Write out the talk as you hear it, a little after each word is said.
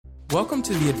Welcome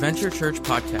to the Adventure Church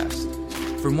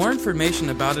podcast. For more information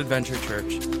about Adventure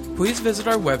Church, please visit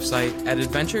our website at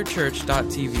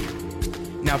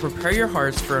adventurechurch.tv. Now prepare your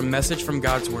hearts for a message from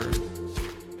God's Word.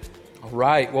 All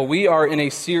right, well, we are in a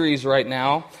series right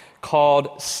now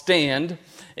called Stand,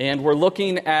 and we're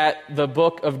looking at the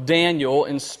book of Daniel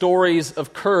and stories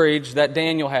of courage that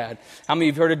Daniel had. How many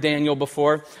of you have heard of Daniel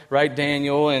before, right?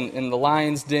 Daniel and the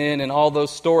lion's den and all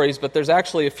those stories, but there's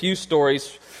actually a few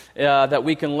stories that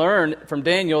we can learn from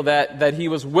Daniel that he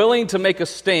was willing to make a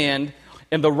stand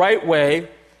in the right way,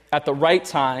 at the right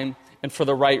time, and for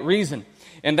the right reason.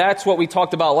 And that's what we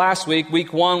talked about last week.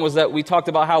 Week one was that we talked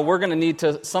about how we're going to need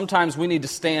to, sometimes we need to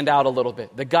stand out a little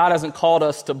bit. That God hasn't called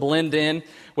us to blend in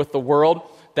with the world.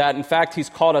 That in fact, He's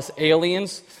called us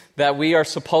aliens. That we are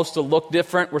supposed to look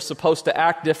different. We're supposed to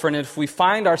act different. And if we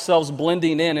find ourselves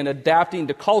blending in and adapting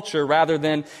to culture rather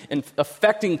than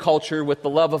affecting culture with the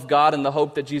love of God and the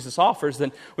hope that Jesus offers,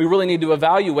 then we really need to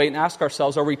evaluate and ask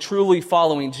ourselves, are we truly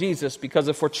following Jesus? Because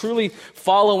if we're truly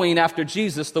following after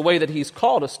Jesus the way that He's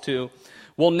called us to,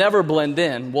 we'll never blend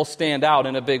in. We'll stand out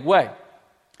in a big way.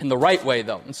 In the right way,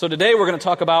 though. And so today we're going to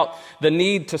talk about the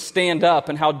need to stand up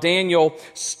and how Daniel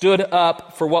stood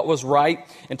up for what was right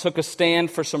and took a stand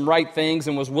for some right things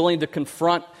and was willing to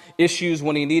confront issues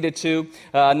when he needed to.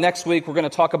 Next week we're going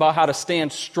to talk about how to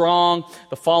stand strong.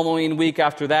 The following week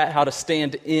after that, how to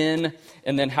stand in,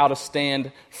 and then how to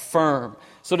stand firm.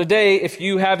 So today, if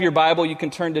you have your Bible, you can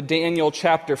turn to Daniel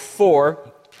chapter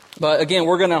 4. But again,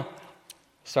 we're going to...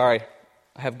 Sorry,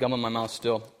 I have gum in my mouth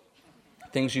still.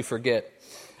 Things you forget.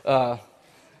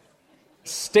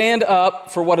 Stand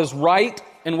up for what is right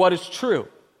and what is true.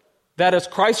 That as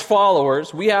Christ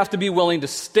followers, we have to be willing to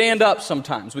stand up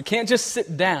sometimes. We can't just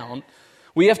sit down.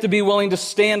 We have to be willing to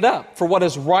stand up for what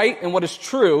is right and what is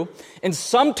true. And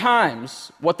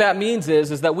sometimes what that means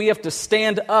is that we have to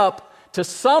stand up to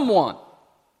someone.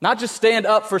 Not just stand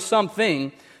up for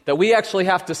something, that we actually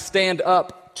have to stand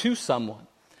up to someone.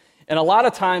 And a lot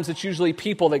of times it's usually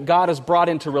people that God has brought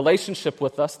into relationship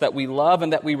with us that we love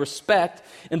and that we respect.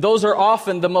 And those are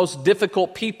often the most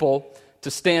difficult people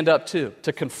to stand up to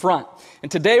confront.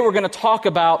 And today we're going to talk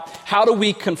about how do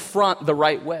we confront the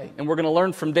right way. And we're going to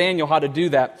learn from Daniel how to do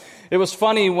that. It was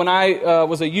funny when I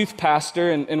was a youth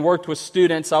pastor and worked with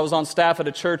students. I was on staff at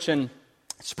a church in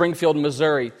Springfield,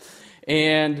 Missouri.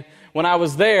 And when I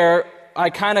was there, I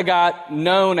kind of got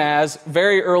known as,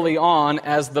 very early on,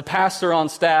 as the pastor on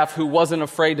staff who wasn't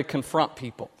afraid to confront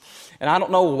people. And I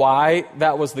don't know why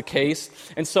that was the case.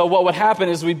 And so what would happen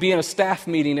is we'd be in a staff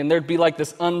meeting and there'd be like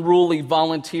this unruly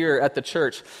volunteer at the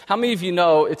church. How many of you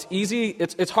know it's easy,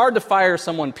 it's hard to fire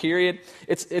someone, period.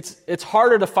 It's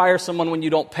harder to fire someone when you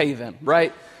don't pay them,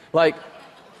 right? Like,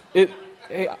 hey,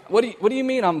 what do you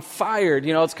mean I'm fired?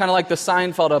 You know, it's kind of like the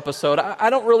Seinfeld episode. I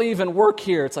don't really even work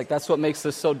here. It's like, that's what makes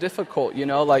this so difficult, you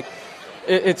know? Like,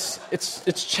 it's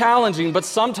challenging, but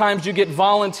sometimes you get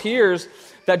volunteers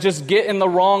that just get in the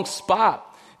wrong spot.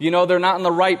 You know, they're not in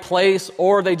the right place,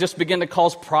 or they just begin to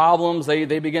cause problems. They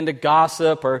begin to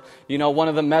gossip, or, you know, one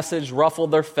of the message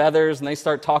ruffled their feathers, and they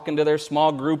start talking to their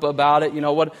small group about it, you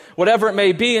know, whatever it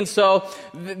may be. And so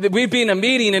we'd be in a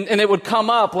meeting, and it would come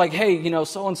up like, hey, you know,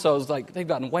 so-and-so's like, they've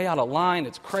gotten way out of line.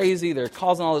 It's crazy. They're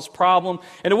causing all this problem.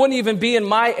 And it wouldn't even be in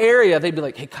my area. They'd be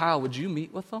like, hey, Kyle, would you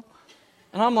meet with them?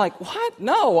 And I'm like, what?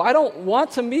 No, I don't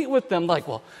want to meet with them. Like,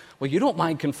 well, you don't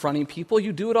mind confronting people.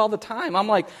 You do it all the time. I'm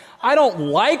like, I don't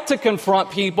like to confront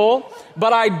people,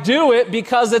 but I do it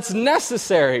because it's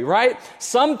necessary, right?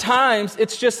 Sometimes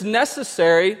it's just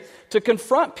necessary to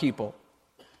confront people.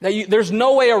 There's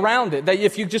no way around it. That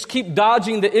if you just keep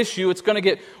dodging the issue, it's going to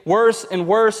get worse and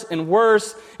worse and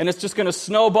worse, and it's just going to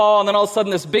snowball, and then all of a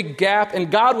sudden this big gap.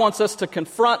 And God wants us to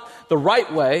confront the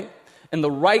right way and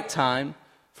the right time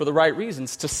for the right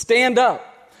reasons, to stand up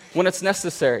when it's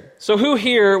necessary. So who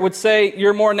here would say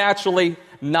you're more naturally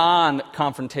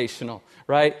non-confrontational,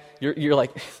 right? You're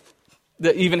like,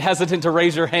 even hesitant to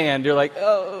raise your hand. You're like,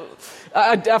 oh,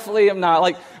 I definitely am not.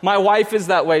 Like, my wife is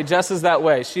that way. Jess is that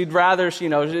way. She'd rather, you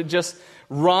know, just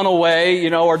run away, you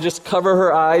know, or just cover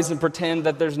her eyes and pretend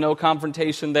that there's no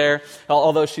confrontation there.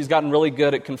 Although she's gotten really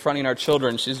good at confronting our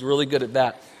children. She's really good at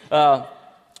that.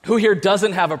 Who here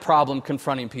doesn't have a problem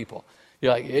confronting people?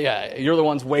 You're like, yeah, you're the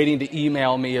ones waiting to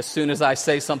email me as soon as I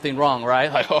say something wrong,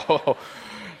 right? Like, oh,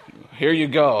 here you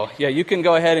go. Yeah, you can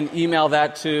go ahead and email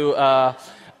that to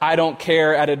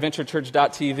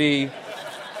idon'tcare@adventurechurch.tv,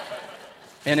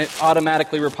 and it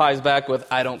automatically replies back with,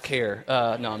 I don't care.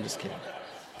 No, I'm just kidding.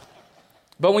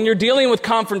 But when you're dealing with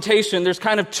confrontation, there's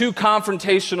kind of two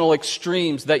confrontational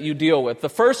extremes that you deal with. The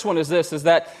first one is this, is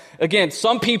that, again,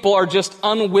 some people are just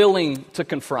unwilling to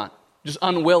confront. just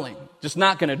unwilling, just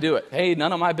not going to do it. Hey,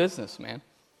 none of my business, man.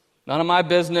 None of my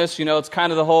business. It's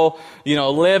kind of the whole,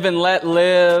 live and let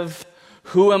live.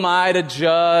 Who am I to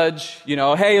judge?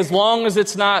 Hey, as long as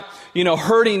it's not,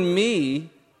 hurting me,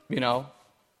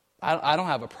 I don't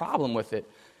have a problem with it.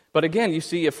 But again, you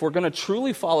see, if we're going to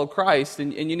truly follow Christ,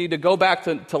 and you need to go back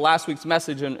to last week's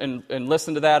message and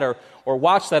listen to that or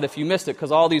watch that if you missed it,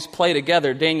 because all these play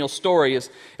together. Daniel's story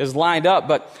is lined up.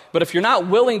 But if you're not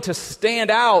willing to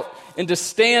stand out and to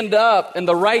stand up in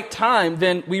the right time,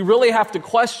 then we really have to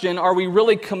question, are we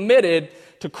really committed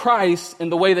to Christ in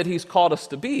the way that He's called us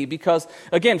to be? Because,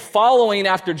 again, following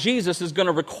after Jesus is going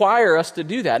to require us to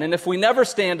do that. And if we never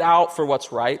stand out for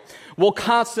what's right, we'll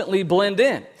constantly blend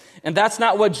in. And that's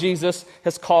not what Jesus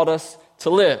has called us to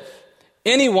live.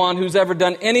 Anyone who's ever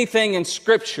done anything in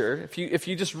Scripture, if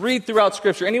you just read throughout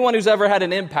Scripture, anyone who's ever had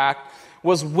an impact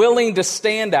was willing to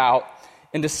stand out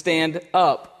and to stand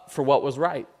up for what was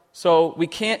right. So we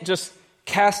can't just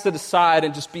cast it aside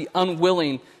and just be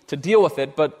unwilling to deal with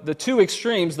it. But the two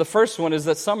extremes, the first one is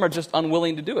that some are just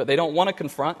unwilling to do it. They don't want to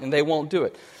confront and they won't do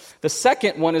it. The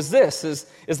second one is this,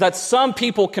 is that some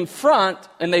people confront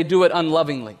and they do it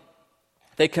unlovingly.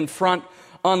 They confront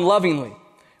unlovingly.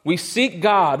 We seek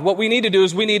God. What we need to do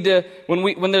is when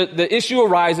the issue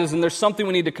arises and there's something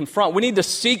we need to confront, we need to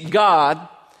seek God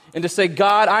and to say,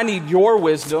 God, I need your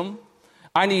wisdom.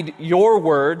 I need your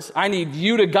words. I need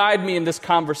you to guide me in this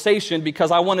conversation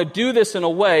because I want to do this in a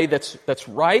way that's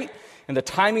right and the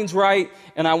timing's right,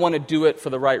 and I want to do it for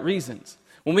the right reasons.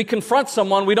 When we confront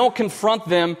someone, we don't confront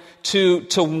them to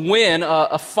win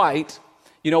a fight.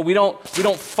 We don't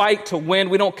fight to win.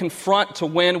 We don't confront to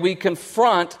win. We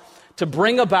confront to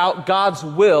bring about God's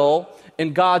will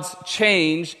and God's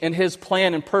change and His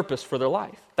plan and purpose for their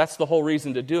life. That's the whole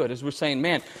reason to do it, is we're saying,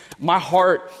 man, my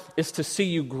heart is to see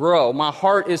you grow. My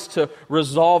heart is to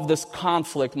resolve this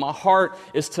conflict. My heart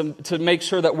is to make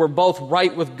sure that we're both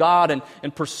right with God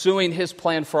and pursuing His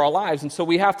plan for our lives. And so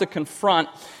we have to confront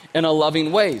in a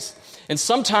loving ways. And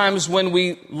sometimes when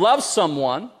we love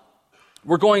someone,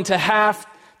 we're going to have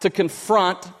to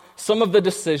confront some of the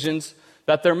decisions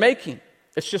that they're making.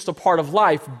 It's just a part of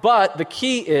life. But the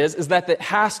key is that it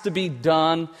has to be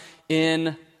done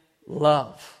in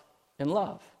love. In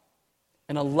love.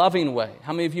 In a loving way.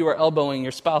 How many of you are elbowing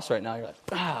your spouse right now? You're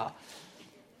like,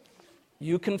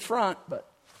 you confront, but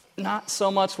not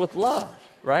so much with love,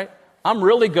 right? I'm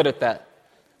really good at that.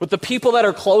 With the people that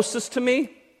are closest to me,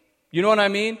 you know what I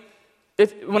mean?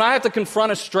 When I have to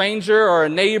confront a stranger or a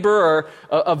neighbor or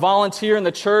a volunteer in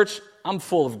the church, I'm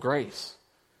full of grace.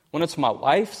 When it's my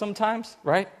wife sometimes,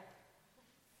 right?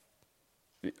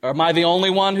 Am I the only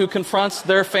one who confronts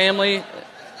their family?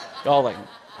 Y'all like,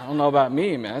 I don't know about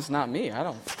me, man. It's not me. I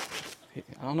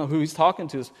don't know who he's talking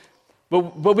to.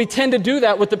 But we tend to do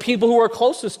that with the people who are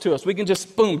closest to us. We can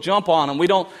just, boom, jump on them. We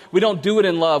don't do it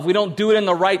in love. We don't do it in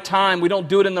the right time. We don't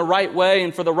do it in the right way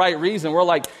and for the right reason. We're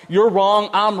like, you're wrong,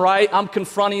 I'm right, I'm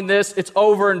confronting this, it's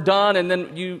over and done, and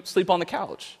then you sleep on the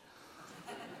couch.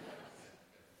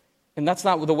 And that's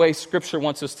not the way Scripture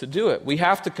wants us to do it. We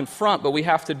have to confront, but we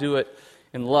have to do it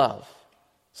in love.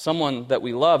 Someone that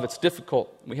we love, it's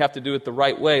difficult. We have to do it the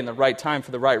right way in the right time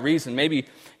for the right reason. Maybe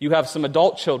you have some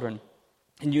adult children,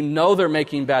 and you know they're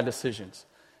making bad decisions.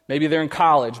 Maybe they're in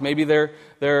college. Maybe they're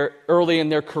early in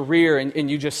their career,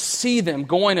 and you just see them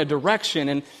going a direction,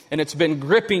 and it's been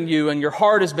gripping you, and your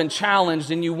heart has been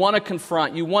challenged, and you want to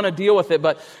confront, you want to deal with it,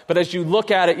 but as you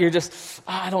look at it, you're just,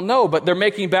 I don't know, but they're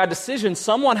making bad decisions.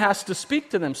 Someone has to speak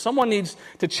to them. Someone needs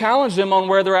to challenge them on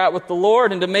where they're at with the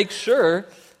Lord and to make sure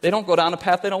they don't go down a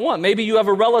path they don't want. Maybe you have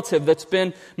a relative that's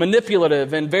been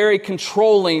manipulative and very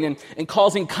controlling and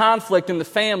causing conflict in the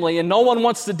family, and no one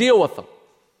wants to deal with them.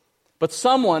 But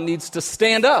someone needs to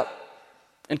stand up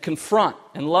and confront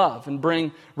and love and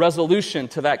bring resolution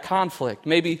to that conflict.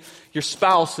 Maybe your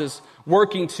spouse is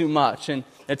working too much and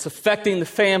it's affecting the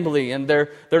family, and they're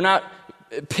not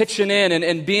pitching in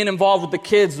and being involved with the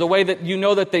kids the way that you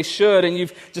know that they should, and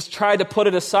you've just tried to put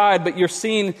it aside, but you're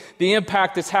seeing the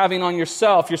impact it's having on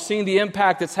yourself. You're seeing the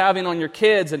impact it's having on your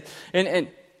kids, and you're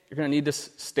going to need to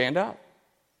stand up.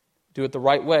 Do it the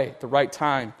right way, at the right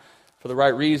time, for the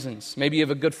right reasons. Maybe you have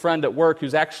a good friend at work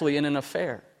who's actually in an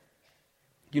affair.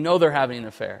 You know they're having an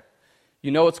affair.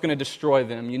 You know it's going to destroy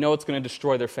them. You know it's going to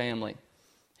destroy their family.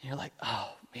 And you're like, oh,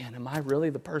 man, am I really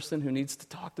the person who needs to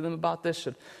talk to them about this?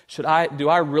 Do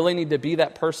I really need to be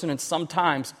that person? And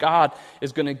sometimes God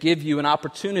is going to give you an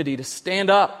opportunity to stand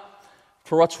up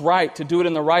for what's right, to do it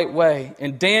in the right way.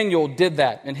 And Daniel did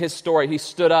that in his story. He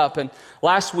stood up. And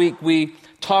last week we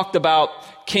talked about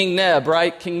King Neb,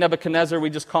 right? King Nebuchadnezzar. We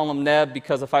just call him Neb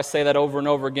because if I say that over and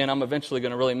over again, I'm eventually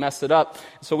going to really mess it up.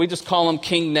 So we just call him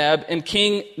King Neb. And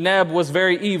King Neb was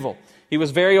very evil. He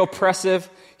was very oppressive.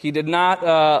 He did not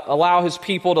allow his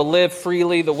people to live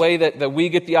freely the way that we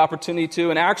get the opportunity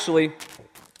to. And actually,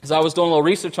 as I was doing a little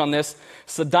research on this,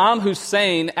 Saddam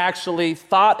Hussein actually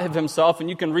thought of himself, and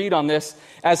you can read on this,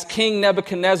 as King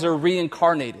Nebuchadnezzar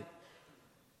reincarnated.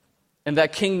 And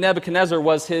that King Nebuchadnezzar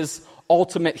was his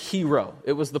ultimate hero.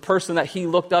 It was the person that he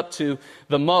looked up to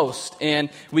the most. And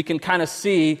we can kind of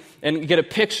see and get a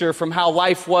picture from how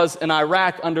life was in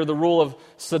Iraq under the rule of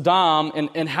Saddam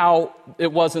and how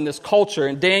it was in this culture.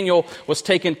 And Daniel was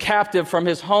taken captive from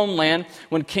his homeland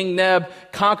when King Neb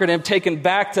conquered him, taken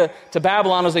back to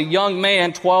Babylon as a young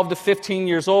man, 12 to 15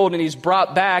 years old, and he's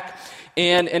brought back.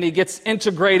 And he gets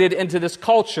integrated into this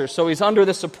culture. So he's under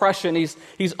this oppression.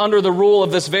 He's under the rule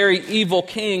of this very evil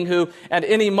king who at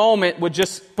any moment would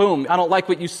just, boom, I don't like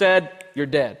what you said, you're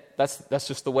dead. That's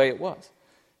just the way it was.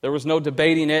 There was no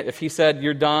debating it. If he said,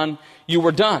 you're done, you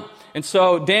were done. And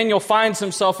so Daniel finds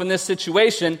himself in this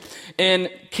situation,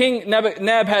 and King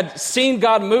Neb had seen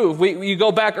God move. You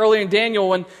go back earlier in Daniel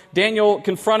when Daniel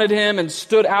confronted him and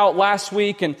stood out last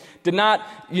week and did not,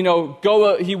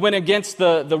 go. He went against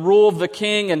the rule of the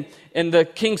king, and the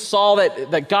king saw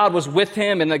that God was with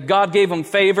him and that God gave him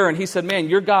favor. And he said, man,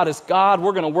 your God is God.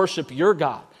 We're going to worship your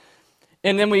God.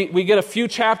 And then we get a few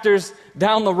chapters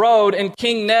down the road, and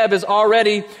King Neb has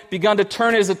already begun to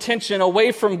turn his attention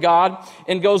away from God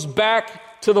and goes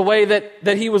back to the way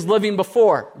that he was living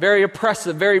before. Very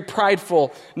oppressive, very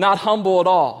prideful, not humble at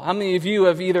all. How many of you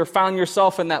have either found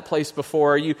yourself in that place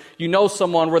before? Or you know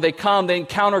someone where they come, they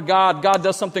encounter God, God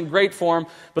does something great for them,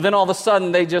 but then all of a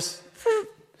sudden they just,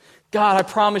 God, I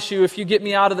promise you, if you get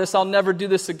me out of this, I'll never do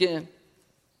this again.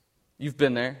 You've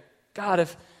been there. God,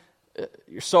 if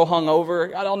you're so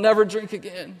hungover, God, I'll never drink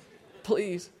again.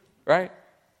 Please, right?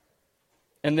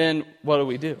 And then what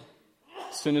do?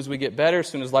 As soon as we get better, as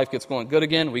soon as life gets going good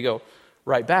again, we go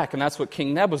right back. And that's what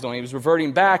King Neb was doing. He was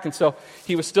reverting back. And so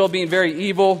he was still being very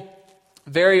evil,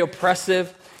 very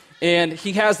oppressive. And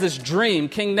he has this dream.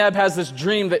 King Neb has this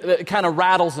dream that kind of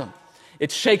rattles him.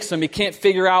 It shakes him. He can't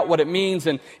figure out what it means.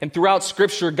 And throughout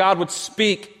Scripture, God would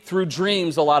speak through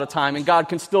dreams a lot of time. And God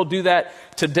can still do that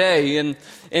today.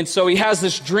 And so he has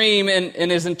this dream,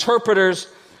 and his interpreters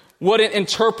wouldn't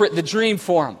interpret the dream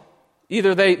for him.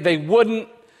 Either they wouldn't,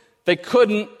 they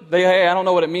couldn't, hey, I don't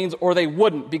know what it means, or they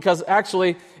wouldn't. Because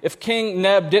actually, if King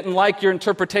Neb didn't like your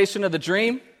interpretation of the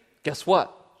dream, guess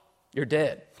what? You're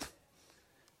dead.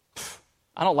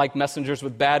 I don't like messengers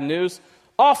with bad news.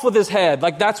 Off with his head.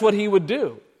 Like that's what he would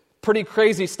do. Pretty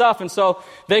crazy stuff. And so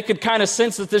they could kind of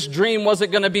sense that this dream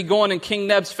wasn't going to be going in King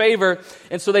Neb's favor.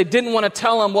 And so they didn't want to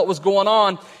tell him what was going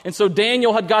on. And so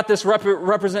Daniel had got this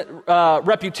reputation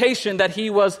that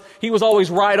he was always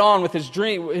right on with his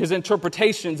dream, his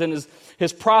interpretations and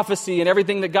his prophecy and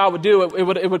everything that God would do.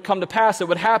 It would come to pass. It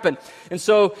would happen. And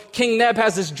so King Neb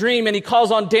has this dream, and he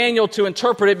calls on Daniel to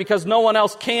interpret it because no one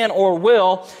else can or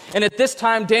will. And at this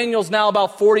time, Daniel's now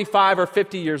about 45 or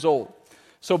 50 years old.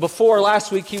 So before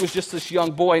last week, he was just this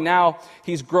young boy. Now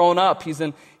he's grown up.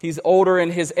 He's older in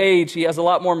his age. He has a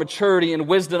lot more maturity and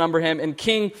wisdom under him. And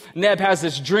King Neb has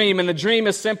this dream. And the dream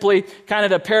is simply, kind of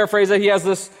to paraphrase it, he has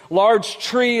this large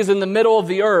tree is in the middle of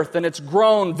the earth. And it's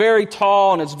grown very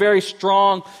tall and it's very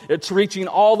strong. It's reaching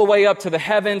all the way up to the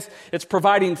heavens. It's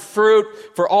providing fruit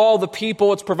for all the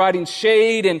people. It's providing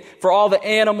shade and for all the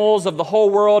animals of the whole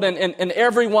world. And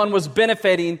everyone was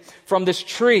benefiting from this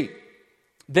tree.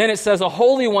 Then it says a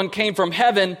holy one came from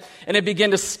heaven, and it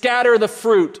began to scatter the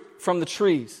fruit from the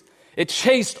trees. It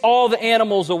chased all the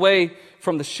animals away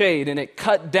from the shade, and it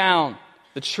cut down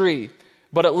the tree,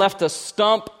 but it left a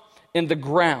stump in the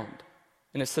ground.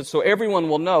 And it said, so everyone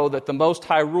will know that the Most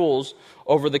High rules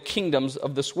over the kingdoms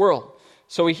of this world.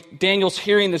 So Daniel's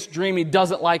hearing this dream. He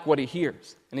doesn't like what he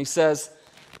hears. And he says,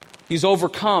 he's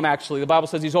overcome, actually. The Bible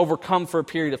says he's overcome for a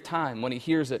period of time. When he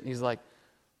hears it, he's like,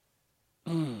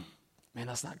 man,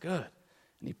 that's not good.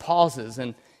 And he pauses,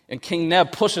 and King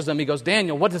Neb pushes him. He goes,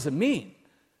 Daniel, what does it mean?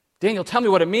 Daniel, tell me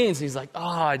what it means. He's like,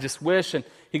 I just wish. And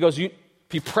he goes, he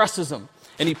presses him,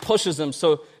 and he pushes him.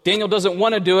 So Daniel doesn't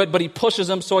want to do it, but he pushes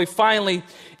him, so he finally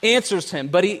answers him.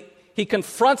 But he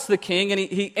confronts the king, and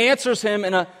he answers him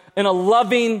in a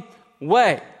loving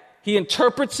way. He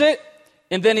interprets it,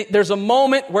 and then there's a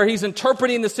moment where he's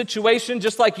interpreting the situation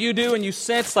just like you do, and you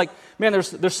sense like, man,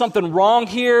 there's something wrong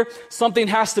here. Something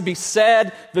has to be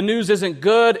said. The news isn't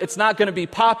good. It's not going to be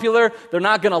popular. They're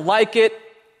not going to like it.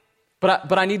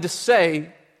 But I need to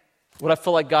say what I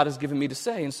feel like God has given me to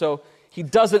say. And so he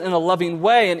does it in a loving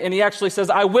way. And he actually says,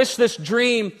 I wish this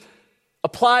dream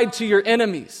applied to your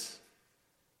enemies.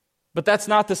 But that's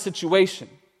not the situation.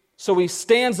 So he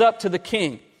stands up to the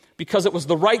king because it was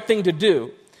the right thing to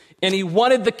do. And he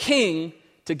wanted the king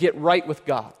to get right with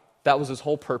God. That was his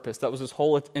whole purpose. That was his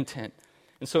whole intent.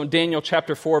 And so in Daniel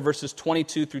chapter 4, verses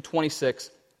 22 through 26,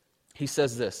 he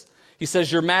says this. He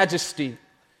says, Your Majesty,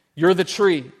 you're the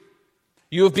tree.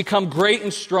 You have become great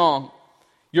and strong.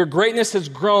 Your greatness has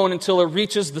grown until it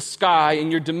reaches the sky,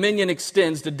 and your dominion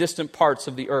extends to distant parts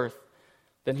of the earth.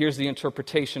 Then here's the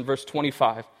interpretation, verse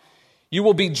 25. You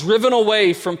will be driven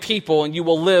away from people, and you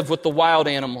will live with the wild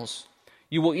animals.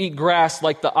 You will eat grass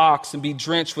like the ox and be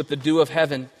drenched with the dew of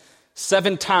heaven.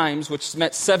 7 times, which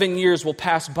meant 7 years, will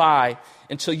pass by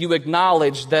until you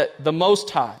acknowledge that the Most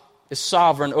High is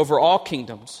sovereign over all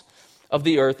kingdoms of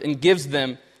the earth and gives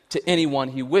them to anyone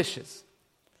he wishes.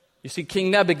 You see, King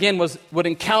Neb again would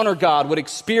encounter God, would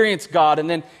experience God, and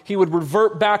then he would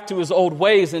revert back to his old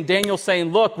ways. And Daniel's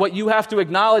saying, look, what you have to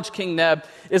acknowledge, King Neb,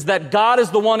 is that God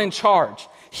is the one in charge.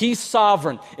 He's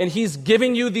sovereign, and he's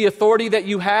giving you the authority that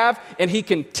you have, and he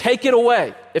can take it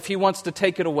away if he wants to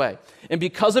take it away. And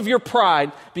because of your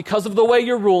pride, because of the way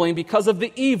you're ruling, because of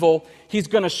the evil, he's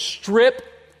going to strip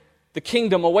the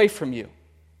kingdom away from you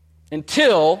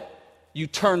until you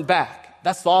turn back.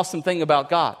 That's the awesome thing about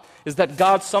God, is that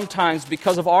God sometimes,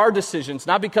 because of our decisions,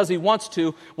 not because he wants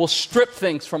to, will strip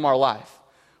things from our life.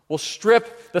 Will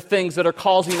strip the things that are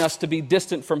causing us to be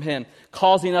distant from him,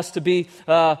 causing us to be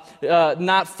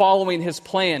not following his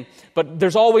plan. But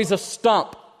there's always a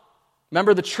stump.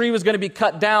 Remember, the tree was going to be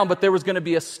cut down, but there was going to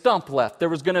be a stump left. There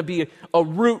was going to be a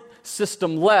root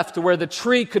system left to where the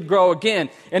tree could grow again.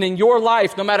 And in your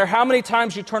life, no matter how many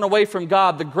times you turn away from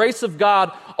God, the grace of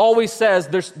God always says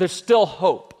there's still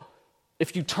hope.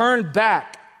 If you turn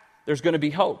back, there's going to be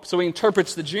hope. So he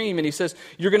interprets the dream and he says,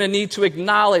 you're going to need to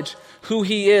acknowledge who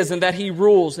he is and that he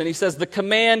rules. And he says, the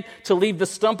command to leave the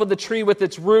stump of the tree with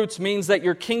its roots means that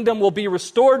your kingdom will be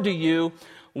restored to you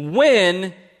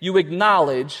when you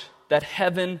acknowledge that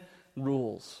heaven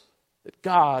rules, that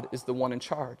God is the one in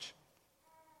charge.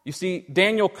 You see,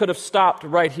 Daniel could have stopped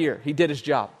right here. He did his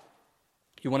job.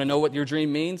 You want to know what your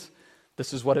dream means?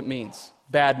 This is what it means.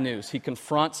 Bad news. He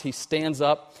confronts, he stands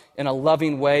up in a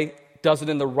loving way, does it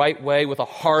in the right way with a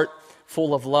heart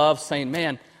full of love, saying,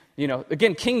 man,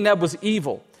 again, King Neb was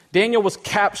evil. Daniel was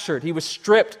captured. He was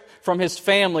stripped from his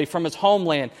family, from his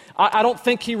homeland. I don't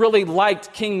think he really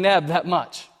liked King Neb that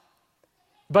much.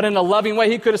 But in a loving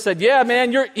way, he could have said, yeah,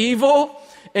 man, you're evil,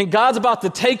 and God's about to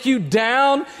take you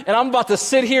down, and I'm about to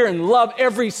sit here and love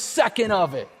every second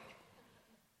of it.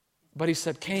 But he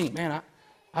said, King, man,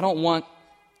 I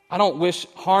don't wish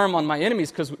harm on my enemies,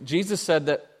 because Jesus said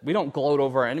that we don't gloat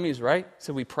over our enemies, right? He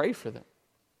said we pray for them.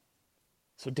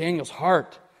 So Daniel's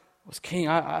heart was, King,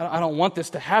 I don't want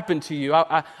this to happen to you.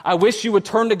 I wish you would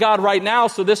turn to God right now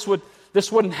so this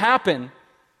wouldn't happen.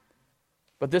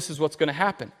 But this is what's going to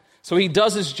happen. So he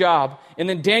does his job, and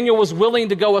then Daniel was willing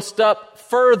to go a step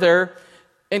further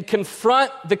and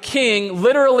confront the king,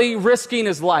 literally risking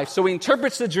his life. So he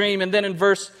interprets the dream, and then in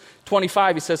verse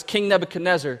 25 he says, King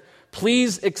Nebuchadnezzar,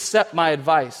 please accept my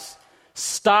advice.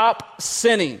 Stop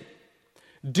sinning.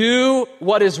 Do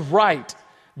what is right.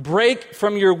 Break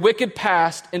from your wicked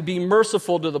past and be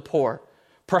merciful to the poor.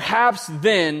 Perhaps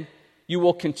then you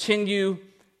will continue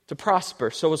to prosper.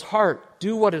 So his heart,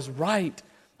 do what is right.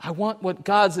 I want what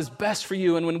God's is best for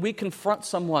you. And when we confront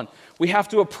someone, we have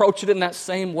to approach it in that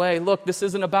same way. Look, this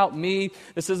isn't about me.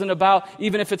 This isn't about,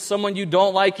 even if it's someone you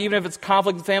don't like, even if it's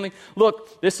conflict in the family.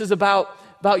 Look, this is about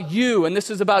you, and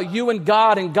this is about you and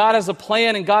God has a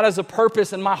plan, and God has a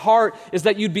purpose, and my heart is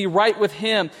that you'd be right with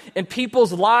him. And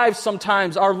people's lives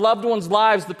sometimes, our loved ones'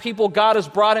 lives, the people God has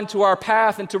brought into our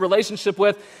path, into relationship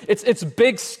with, it's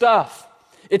big stuff.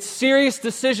 It's serious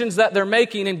decisions that they're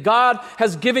making, and God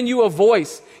has given you a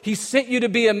voice. He sent you to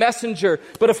be a messenger.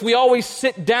 But if we always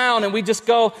sit down and we just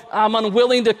go, I'm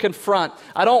unwilling to confront,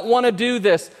 I don't want to do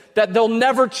this, that they'll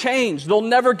never change. They'll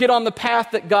never get on the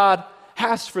path that God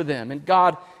has for them. And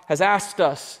God has asked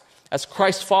us as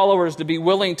Christ followers to be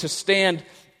willing to stand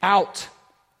out,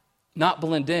 not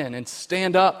blend in, and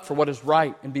stand up for what is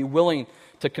right and be willing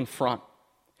to confront.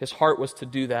 His heart was to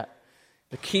do that.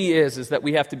 The key is that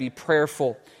we have to be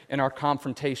prayerful in our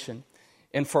confrontation.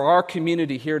 And for our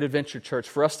community here at Adventure Church,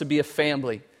 for us to be a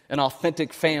family, an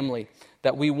authentic family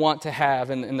that we want to have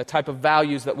and the type of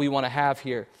values that we want to have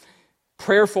here,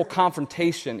 prayerful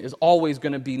confrontation is always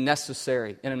going to be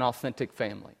necessary in an authentic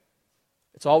family.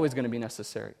 It's always going to be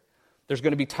necessary. There's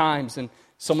going to be times, and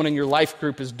Someone in your life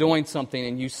group is doing something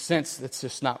and you sense it's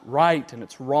just not right and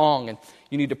it's wrong, and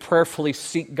you need to prayerfully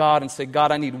seek God and say,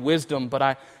 God, I need wisdom,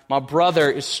 but my brother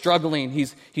is struggling.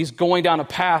 He's going down a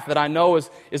path that I know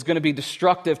is going to be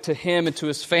destructive to him and to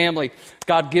his family.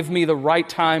 God, give me the right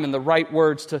time and the right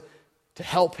words to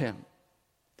help him,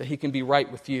 that he can be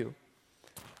right with you.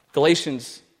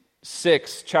 Galatians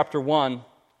 6, chapter 1,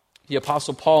 the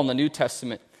Apostle Paul in the New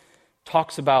Testament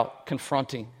talks about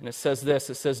confronting. And it says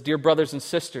this, it says, dear brothers and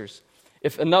sisters,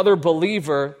 if another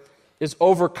believer is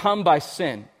overcome by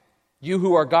sin, you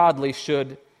who are godly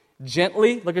should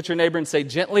gently, look at your neighbor and say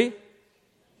gently,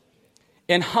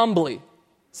 and humbly,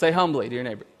 say humbly to your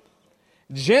neighbor,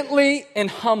 gently and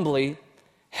humbly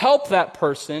help that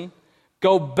person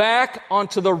go back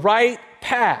onto the right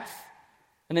path.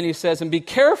 And then he says, and be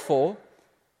careful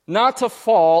not to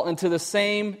fall into the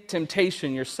same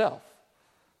temptation yourself.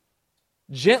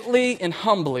 Gently and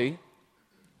humbly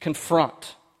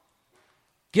confront.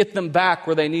 Get them back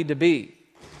where they need to be.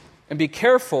 And be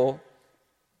careful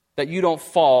that you don't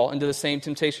fall into the same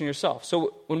temptation yourself.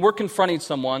 So when we're confronting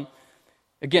someone,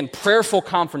 again, prayerful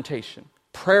confrontation,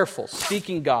 prayerful,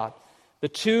 seeking God. The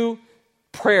two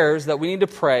prayers that we need to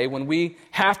pray when we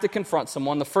have to confront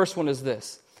someone, the first one is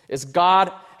this, is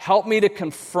God, help me to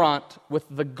confront with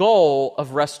the goal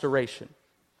of restoration.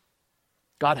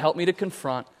 God, help me to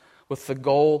confront with the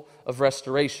goal of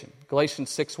restoration. Galatians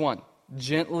 6:1,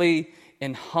 gently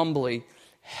and humbly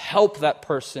help that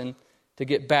person to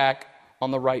get back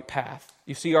on the right path.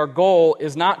 You see, our goal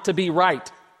is not to be right.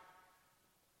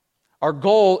 Our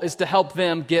goal is to help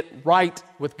them get right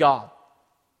with God.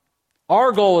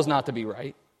 Our goal is not to be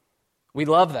right. We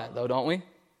love that though, don't we?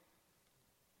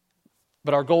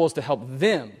 But our goal is to help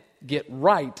them get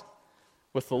right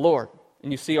with the Lord.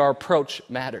 And you see, our approach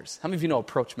matters. How many of you know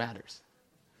approach matters?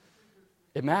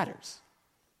 It matters.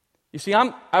 You see,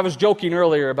 I was joking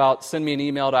earlier about send me an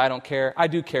email to I don't care. I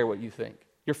do care what you think.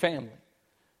 Your family.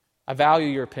 I value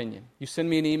your opinion. You send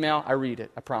me an email, I read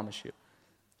it, I promise you.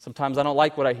 Sometimes I don't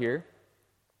like what I hear.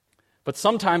 But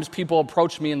sometimes people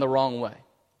approach me in the wrong way.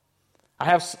 I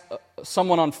have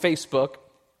someone on Facebook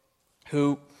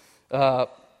who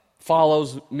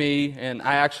follows me, and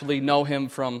I actually know him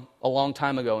from a long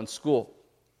time ago in school.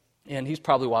 And he's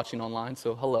probably watching online,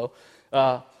 so hello.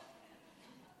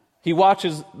 He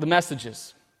watches the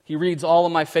messages. He reads all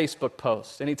of my Facebook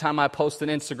posts. Anytime I post an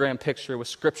Instagram picture with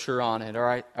scripture on it,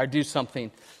 or I do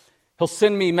something, he'll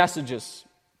send me messages.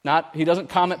 He doesn't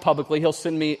comment publicly, he'll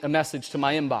send me a message to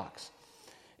my inbox.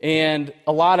 And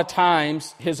a lot of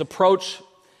times, his approach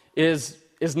is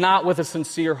not with a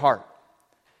sincere heart.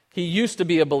 He used to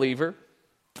be a believer,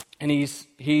 and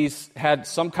he's had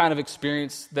some kind of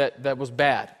experience that was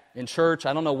bad in church.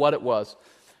 I don't know what it was,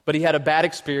 but he had a bad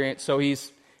experience, so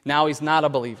now he's not a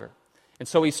believer. And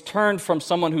so he's turned from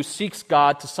someone who seeks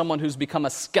God to someone who's become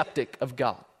a skeptic of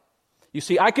God. You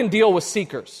see, I can deal with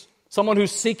seekers. Someone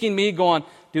who's seeking me going,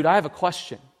 dude, I have a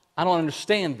question. I don't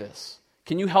understand this.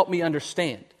 Can you help me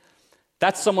understand?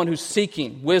 That's someone who's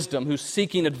seeking wisdom, who's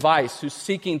seeking advice, who's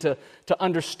seeking to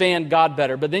understand God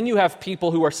better. But then you have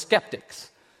people who are skeptics.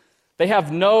 They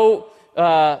have no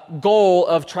goal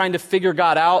of trying to figure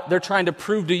God out. They're trying to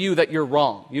prove to you that you're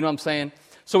wrong. You know what I'm saying?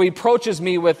 So he approaches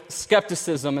me with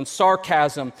skepticism and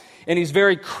sarcasm, and he's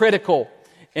very critical,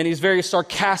 and he's very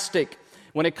sarcastic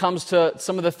when it comes to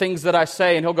some of the things that I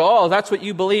say, and he'll go, oh, that's what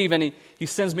you believe, and he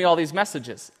sends me all these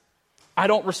messages. I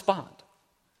don't respond.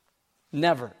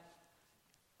 Never.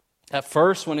 At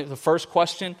first, when it was the first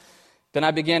question, then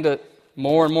I began to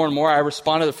more and more and more. I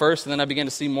responded at first, and then I began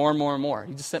to see more and more and more.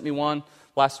 He just sent me one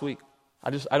last week. I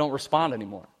don't respond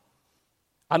anymore.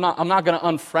 I'm not going to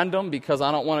unfriend him because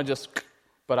I don't want to just...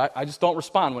 But I just don't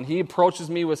respond. When he approaches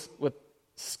me with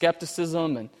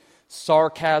skepticism and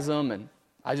sarcasm, and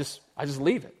I just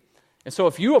leave it. And so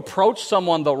if you approach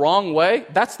someone the wrong way,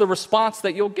 that's the response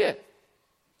that you'll get.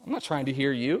 I'm not trying to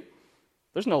hear you.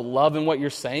 There's no love in what you're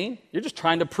saying. You're just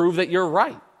trying to prove that you're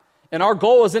right. And our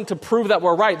goal isn't to prove that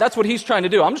we're right. That's what he's trying to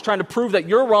do. I'm just trying to prove that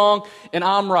you're wrong and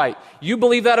I'm right. You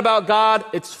believe that about God,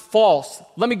 it's false.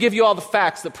 Let me give you all the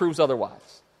facts that proves otherwise.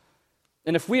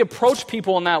 And if we approach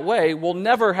people in that way, we'll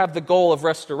never have the goal of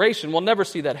restoration. We'll never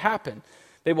see that happen.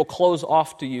 They will close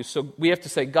off to you. So we have to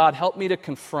say, God, help me to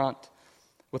confront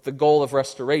with the goal of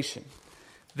restoration.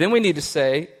 Then we need to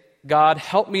say, God,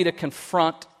 help me to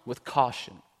confront with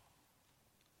caution.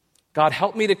 God,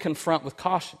 help me to confront with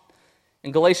caution.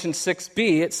 In Galatians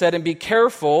 6b, it said, and be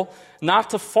careful not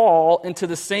to fall into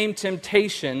the same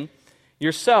temptation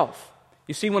yourself.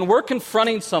 You see, when we're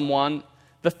confronting someone,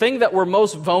 the thing that we're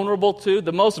most vulnerable to,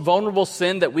 the most vulnerable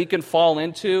sin that we can fall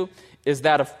into, is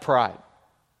that of pride.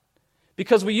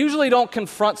 Because we usually don't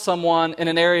confront someone in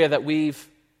an area that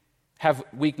have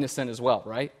weakness in as well,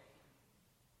 right?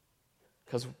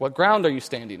 Because what ground are you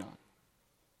standing on?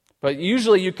 But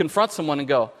usually you confront someone and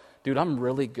go, dude, I'm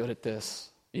really good at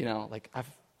this. I'm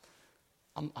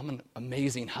an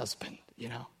amazing husband,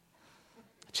 I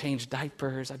change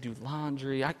diapers, I do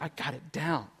laundry, I got it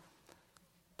down.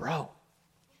 Bro,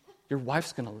 your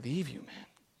wife's going to leave you, man.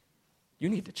 You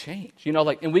need to change.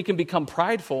 And we can become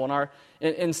prideful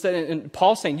and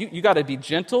Paul's saying, you got to be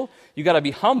gentle, you got to be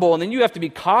humble, and then you have to be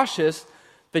cautious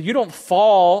that you don't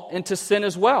fall into sin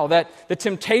as well. That the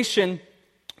temptation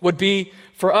would be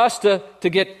for us to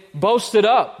get boasted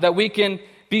up, that we can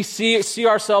see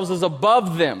ourselves as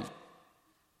above them.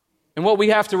 And what we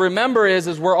have to remember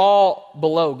is we're all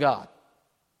below God.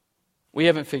 We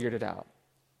haven't figured it out.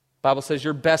 The Bible says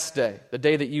your best day, the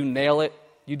day that you nail it,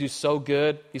 you do so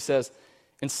good, he says,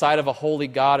 inside of a holy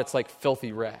God, it's like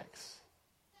filthy rags.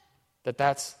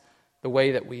 That's the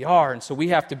way that we are. And so we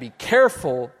have to be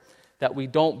careful that we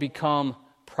don't become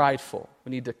prideful.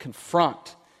 We need to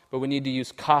confront, but we need to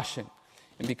use caution.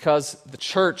 And because the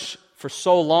church for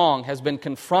so long has been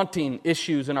confronting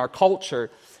issues in our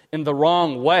culture in the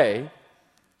wrong way,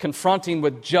 confronting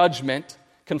with judgment,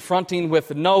 confronting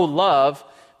with no love,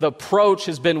 the approach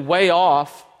has been way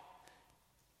off,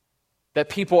 that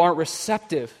people aren't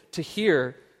receptive to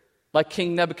hear like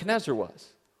King Nebuchadnezzar was.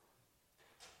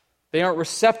 They aren't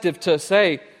receptive to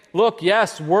say, look,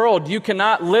 yes, world, you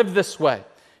cannot live this way.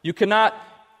 You cannot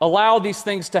allow these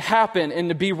things to happen and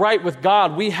to be right with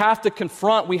God. We have to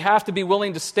confront, we have to be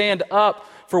willing to stand up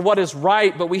for what is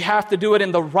right, but we have to do it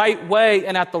in the right way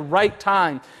and at the right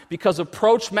time, because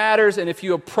approach matters. And if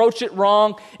you approach it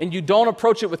wrong and you don't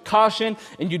approach it with caution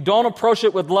and you don't approach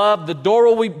it with love, the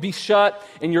door will be shut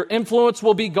and your influence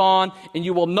will be gone and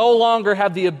you will no longer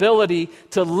have the ability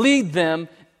to lead them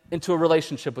into a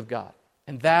relationship with God.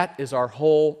 And that is our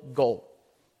whole goal,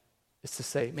 is to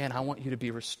say, man, I want you to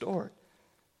be restored.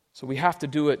 So we have to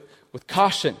do it with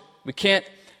caution. We can't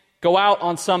go out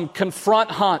on some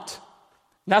confront hunt.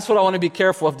 And that's what I want to be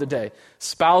careful of today.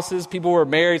 Spouses, people who are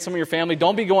married, some of your family,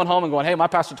 don't be going home and going, hey, my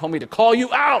pastor told me to call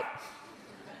you out.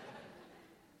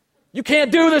 You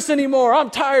can't do this anymore. I'm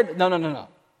tired. No.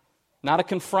 Not a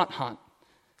confront hunt.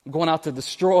 I'm going out to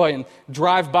destroy and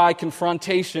drive by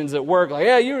confrontations at work. Like,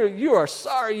 yeah, you are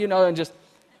sorry, and just,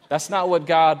 that's not what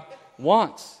God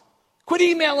wants. Quit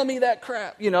emailing me that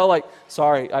crap.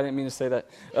 Sorry, I didn't mean to say that.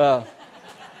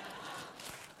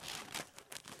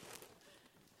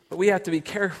 But we have to be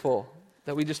careful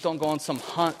that we just don't go on some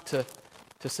hunt to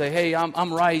say, hey,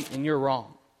 I'm right and you're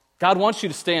wrong. God wants you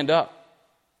to stand up.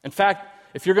 In fact,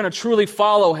 if you're going to truly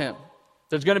follow him,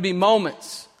 there's going to be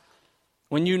moments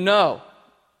when you know,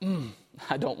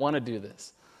 I don't want to do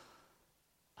this.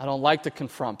 I don't like to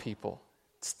confront people.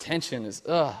 It's tension is,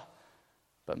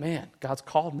 But man, God's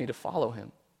called me to follow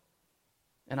him.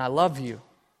 And I love you.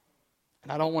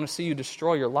 And I don't want to see you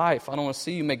destroy your life. I don't want to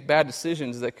see you make bad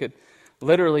decisions that could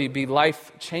literally be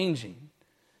life-changing.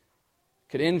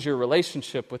 Could end your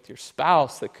relationship with your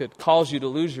spouse, that could cause you to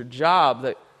lose your job,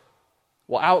 that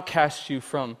will outcast you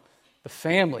from the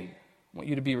family. I want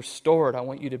you to be restored. I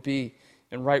want you to be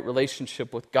in right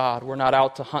relationship with God. We're not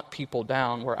out to hunt people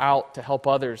down. We're out to help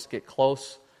others get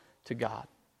close to God.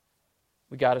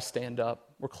 We got to stand up.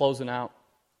 We're closing out.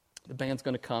 The band's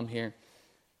going to come here.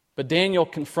 But Daniel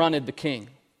confronted the king,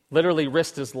 literally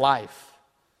risked his life.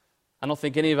 I don't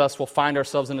think any of us will find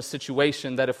ourselves in a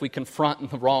situation that if we confront in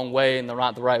the wrong way and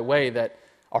not the right way, that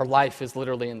our life is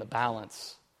literally in the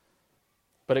balance.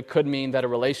 But it could mean that a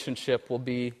relationship will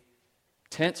be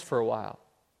tense for a while.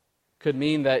 Could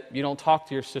mean that you don't talk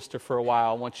to your sister for a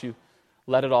while once you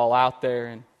let it all out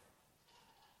there.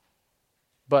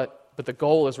 But the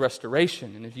goal is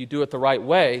restoration. And if you do it the right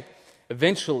way,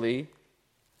 eventually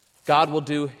God will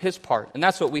do his part. And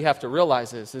that's what we have to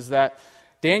realize is that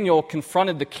Daniel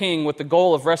confronted the king with the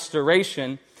goal of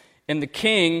restoration, and the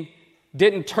king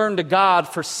didn't turn to God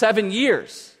for 7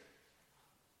 years.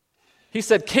 He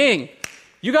said, King,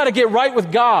 you got to get right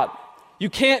with God.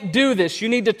 You can't do this. You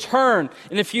need to turn.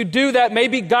 And if you do that,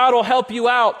 maybe God will help you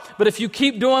out. But if you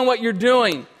keep doing what you're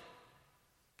doing,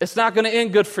 it's not going to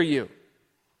end good for you.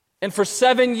 And for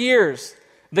 7 years,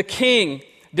 the king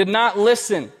did not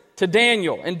listen to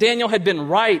Daniel. And Daniel had been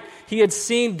right. He had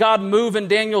seen God move in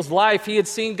Daniel's life. He had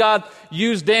seen God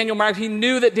use Daniel. He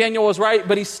knew that Daniel was right,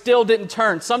 but he still didn't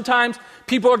turn. Sometimes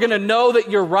people are going to know that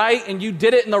you're right and you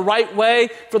did it in the right way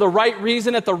for the right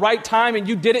reason at the right time, and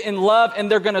you did it in love,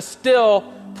 and they're going to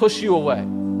still push you away.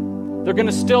 They're going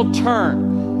to still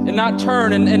turn and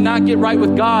not get right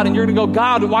with God. And you're going to go,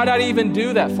 God, why did I even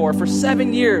do that for? For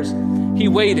 7 years, he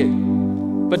waited.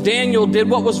 But Daniel did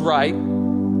what was right,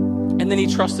 and then he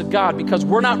trusted God, because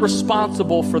we're not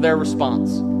responsible for their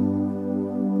response.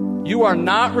 You are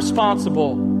not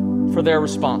responsible for their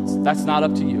response. That's not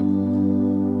up to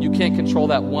you. You can't control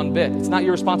that one bit. It's not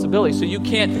your responsibility. So you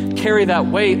can't carry that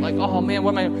weight like, oh man,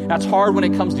 what am I? That's hard when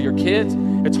it comes to your kids.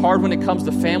 It's hard when it comes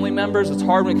to family members. It's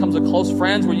hard when it comes to close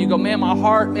friends, where you go, man, my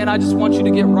heart, man, I just want you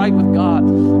to get right with God.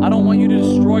 I don't want you to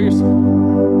destroy yourself.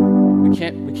 We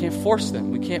can't force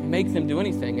them. We can't make them do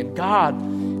anything. And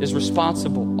God is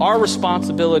responsible. Our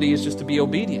responsibility is just to be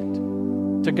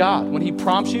obedient to God. When he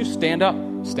prompts you, stand up.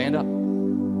 Stand up.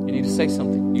 You need to say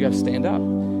something. You got to stand up.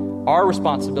 Our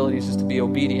responsibility is just to be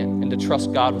obedient and to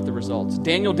trust God with the results.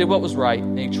 Daniel did what was right,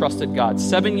 and he trusted God.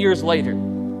 7 years later,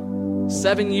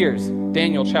 7 years,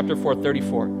 Daniel chapter 4,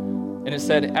 34. And it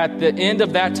said, at the end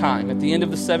of that time, at the end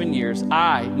of the 7 years,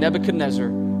 I, Nebuchadnezzar,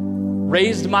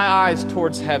 raised my eyes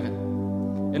towards heaven,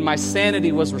 and my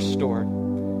sanity was restored.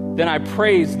 Then I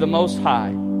praised the Most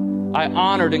High. I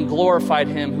honored and glorified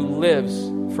him who lives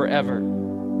forever.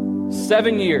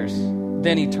 7 years,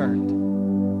 then he turned.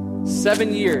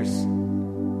 7 years,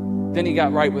 then he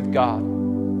got right with God.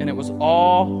 And it was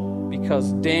all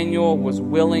because Daniel was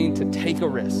willing to take a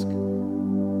risk,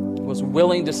 was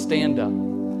willing to stand up,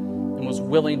 and was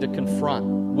willing to confront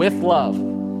with love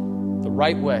the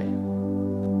right way,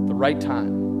 the right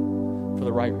time, for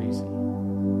the right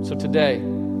reason. So today,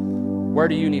 where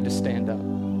do you need to stand up?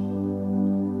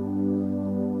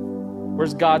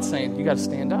 Where's God saying, you got to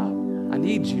stand up? I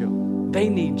need you. They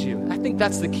need you. I think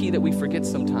that's the key that we forget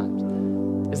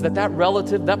sometimes, is that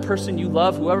relative, that person you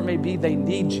love, whoever it may be, they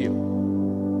need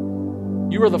you.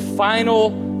 You are the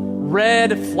final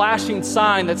red flashing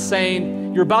sign that's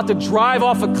saying you're about to drive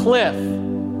off a cliff.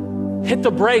 Hit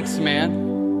the brakes,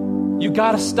 man. You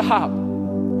got to stop.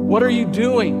 What are you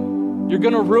doing? You're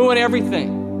going to ruin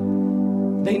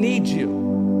everything. They need you.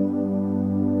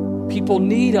 People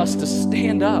need us to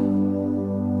stand up,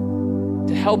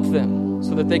 to help them,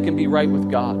 so that they can be right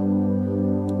with God.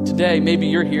 Today, maybe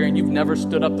you're here and you've never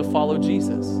stood up to follow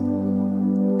Jesus.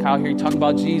 Kyle, I hear you talking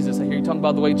about Jesus. I hear you talking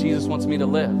about the way Jesus wants me to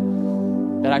live.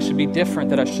 That I should be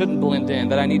different, that I shouldn't blend in,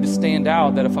 that I need to stand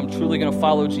out, that if I'm truly going to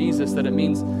follow Jesus, that it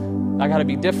means I got to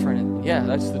be different. Yeah,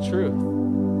 that's the truth.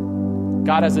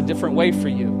 God has a different way for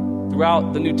you.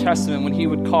 Throughout the New Testament, when he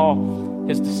would call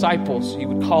his disciples, he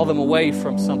would call them away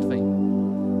from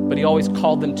something, but he always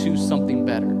called them to something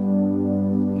better.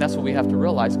 That's what we have to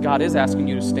realize. God is asking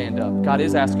you to stand up. God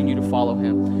is asking you to follow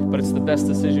him. But it's the best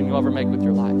decision you'll ever make with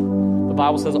your life. The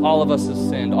Bible says all of us have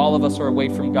sinned. All of us are away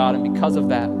from God. And because of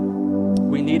that,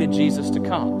 we needed Jesus to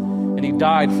come. And he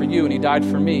died for you and he died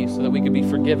for me so that we could be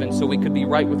forgiven, so we could be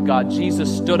right with God.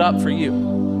 Jesus stood up for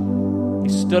you. He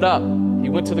stood up. He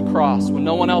went to the cross. When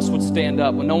no one else would stand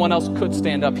up, when no one else could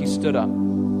stand up, he stood up.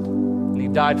 And he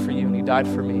died for you and he died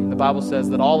for me. And the Bible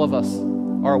says that all of us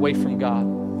are away from God.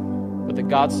 But that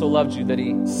God so loved you that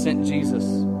he sent Jesus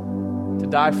to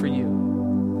die for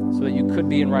you so that you could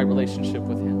be in right relationship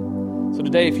with him. So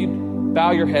today, if you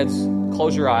bow your heads,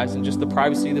 close your eyes, in just the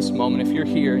privacy of this moment, if you're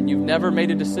here and you've never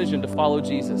made a decision to follow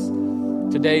Jesus,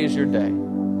 today is your day.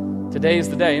 Today is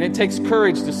the day. And it takes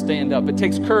courage to stand up. It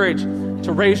takes courage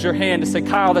to raise your hand to say,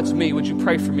 Kyle, that's me. Would you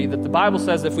pray for me? That the Bible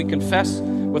says if we confess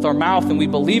with our mouth and we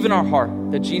believe in our heart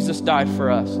that Jesus died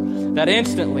for us, that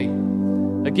instantly,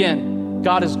 again,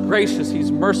 God is gracious.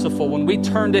 He's merciful. When we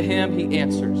turn to him, he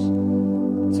answers.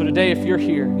 So today, if you're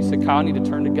here, you say, Kyle, I need to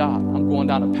turn to God. I'm going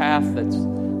down a path that's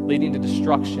leading to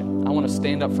destruction. I want to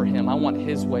stand up for him. I want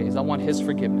his ways. I want his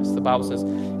forgiveness. The Bible says,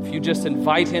 if you just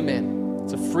invite him in,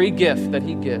 it's a free gift that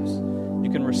he gives.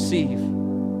 You can receive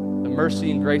the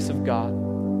mercy and grace of God.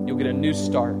 You'll get a new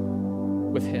start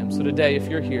with him. So today, if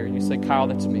you're here, you say, Kyle,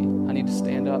 that's me. I need to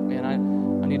stand up, man. I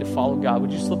need to follow God.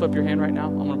 Would you slip up your hand right now?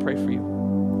 I'm going to pray for you.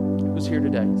 Who's here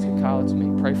today? Say, Kyle, it's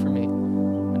me. Pray for me.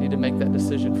 I need to make that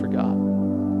decision for God.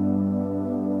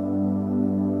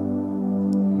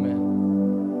 Amen.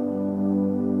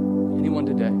 Anyone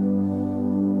today?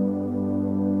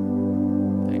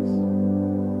 Thanks.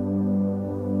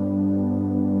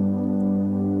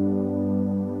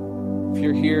 If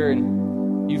you're here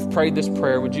and you've prayed this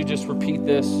prayer, would you just repeat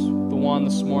this, the one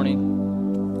this morning?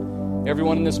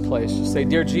 Everyone in this place, just say,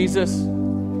 Dear Jesus,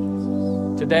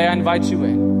 today I invite you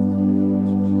in.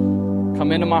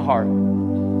 Come into my heart.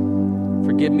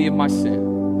 Forgive me of my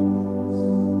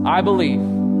sin. I believe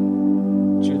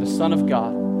that you're the Son of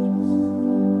God,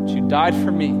 that you died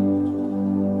for me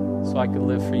so I could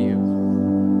live for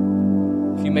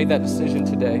you. If you made that decision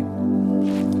today,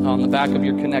 on the back of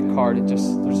your Connect card, there's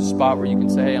a spot where you can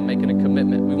say, hey, I'm making a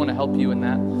commitment. We want to help you in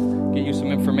that. Get you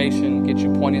some information, get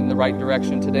you pointed in the right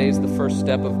direction. Today is the first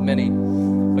step of many.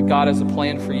 But God has a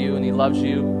plan for you, and He loves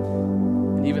you.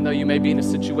 And even though you may be in a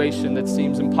situation that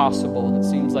seems impossible, that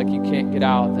seems like you can't get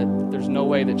out, that there's no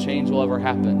way that change will ever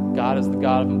happen, God is the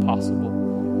God of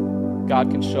impossible. God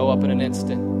can show up in an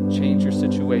instant, change your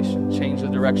situation, change the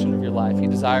direction of your life. He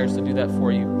desires to do that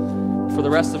for you. For the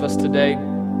rest of us today,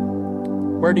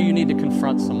 where do you need to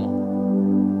confront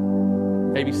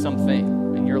someone? Maybe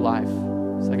something in your life.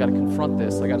 So I got to confront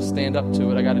this. I got to stand up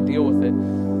to it. I got to deal with it.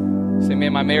 Say,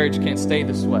 man, my marriage can't stay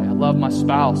this way. I love my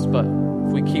spouse, but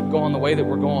if we keep going the way that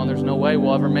we're going, there's no way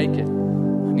we'll ever make it.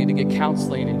 I need to get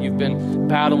counseling, and you've been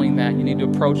battling that. You need to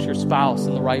approach your spouse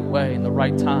in the right way, in the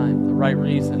right time, the right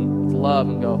reason, with love,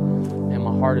 and go, man,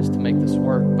 my heart is to make this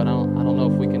work, but I don't know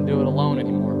if we can do it alone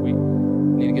anymore. We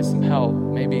need to get some help.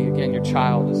 Maybe, again, your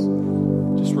child is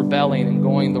just rebelling and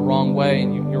going the wrong way,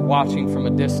 and you're watching from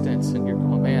a distance, and you're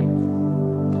going,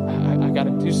 man, I got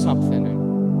to do something.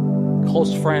 And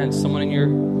close friends, someone in your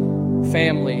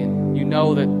family, and you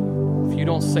know that if you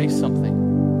don't say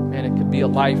something, man, it could be a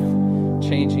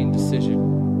life-changing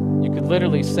decision. You could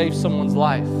literally save someone's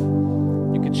life.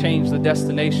 You could change the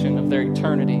destination of their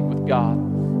eternity with God,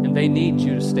 and they need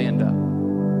you to stand up.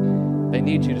 They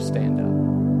need you to stand up.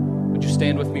 Would you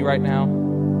stand with me right now?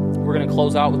 We're going to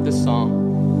close out with this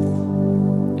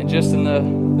song. And just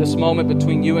in this moment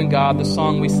between you and God, the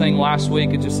song we sang last week,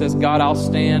 it just says, God, I'll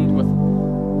stand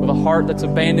with a heart that's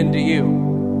abandoned to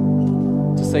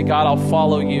you, to say, God, I'll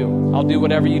follow you. I'll do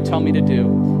whatever you tell me to do.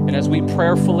 And as we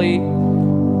prayerfully,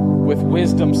 with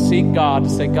wisdom, seek God to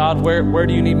say, God, where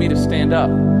do you need me to stand up?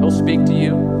 He'll speak to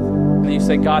you. And then you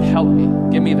say, God, help me.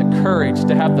 Give me the courage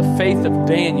to have the faith of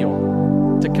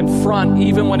Daniel, to confront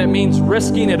even when it means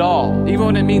risking it all, even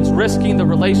when it means risking the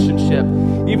relationship,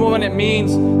 even when it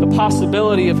means the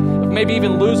possibility of maybe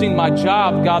even losing my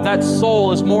job. God, that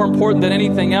soul is more important than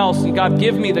anything else. And God,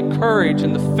 give me the courage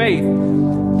and the faith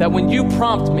that when you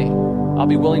prompt me, I'll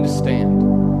be willing to stand.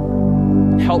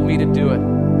 And help me to do it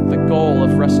with the goal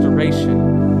of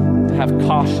restoration, to have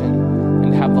caution,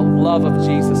 and have the love of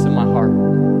Jesus in my heart.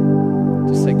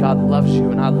 To say, God loves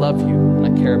you, and I love you, and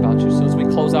I care about you. So as we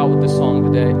close out with this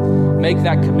song today, make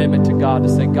that commitment to God to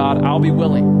say, God, I'll be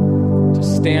willing to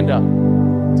stand up,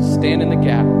 to stand in the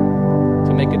gap,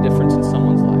 to make a difference in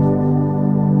someone's life.